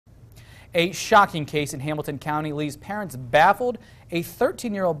A shocking case in Hamilton County leaves parents baffled. A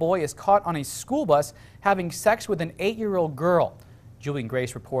 13-year-old boy is caught on a school bus having sex with an 8-year-old girl. Julian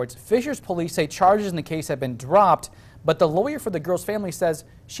Grace reports Fishers police say charges in the case have been dropped, but the lawyer for the girl's family says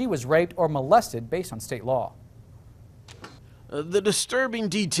she was raped or molested based on state law. The disturbing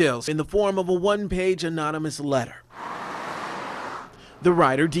details in the form of a one-page anonymous letter. The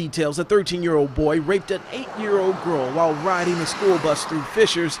writer details a 13-year-old boy raped an 8-year-old girl while riding a school bus through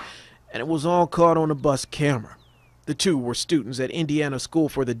Fishers, and it was all caught on a bus camera. The two were students at Indiana School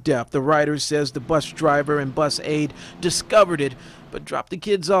for the Deaf. The writer says the bus driver and bus aide discovered it, but dropped the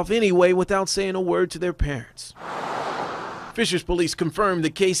kids off anyway without saying a word to their parents. Fishers police confirmed the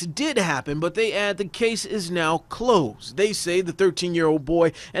case did happen, but they add the case is now closed. They say the 13-year-old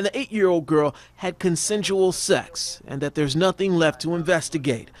boy and the 8-year-old girl had consensual sex and that there's nothing left to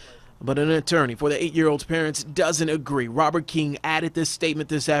investigate. But an attorney for the 8-year-old's parents doesn't agree. Robert King added this statement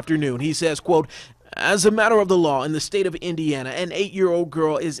this afternoon. He says, quote, "As a matter of the law in the state of Indiana, an 8-year-old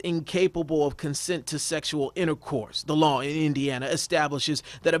girl is incapable of consent to sexual intercourse. The law in Indiana establishes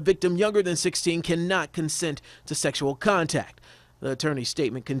that a victim younger than 16 cannot consent to sexual contact." The attorney's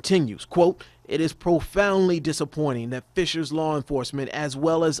statement continues, quote, "It is profoundly disappointing that Fishers law enforcement, as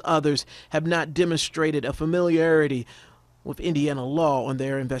well as others, have not demonstrated a familiarity with Indiana law on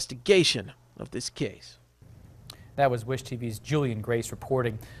their investigation of this case." That was Wish TV's Julian Grace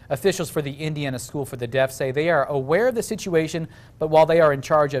reporting. Officials for the Indiana School for the Deaf say they are aware of the situation, but while they are in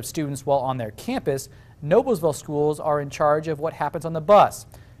charge of students while on their campus, Noblesville schools are in charge of what happens on the bus.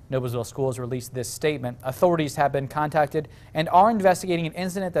 Noblesville schools released this statement. Authorities have been contacted and are investigating an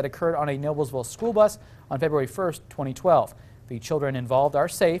incident that occurred on a Noblesville school bus on February 1st, 2012. The children involved are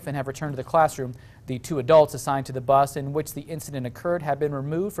safe and have returned to the classroom. The 2 adults assigned to the bus in which the incident occurred have been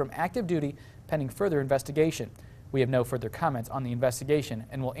removed from active duty pending further investigation. We have no further comments on the investigation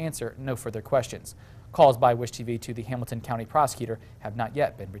and will answer no further questions. Calls by Wish TV to the Hamilton County prosecutor have not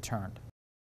yet been returned.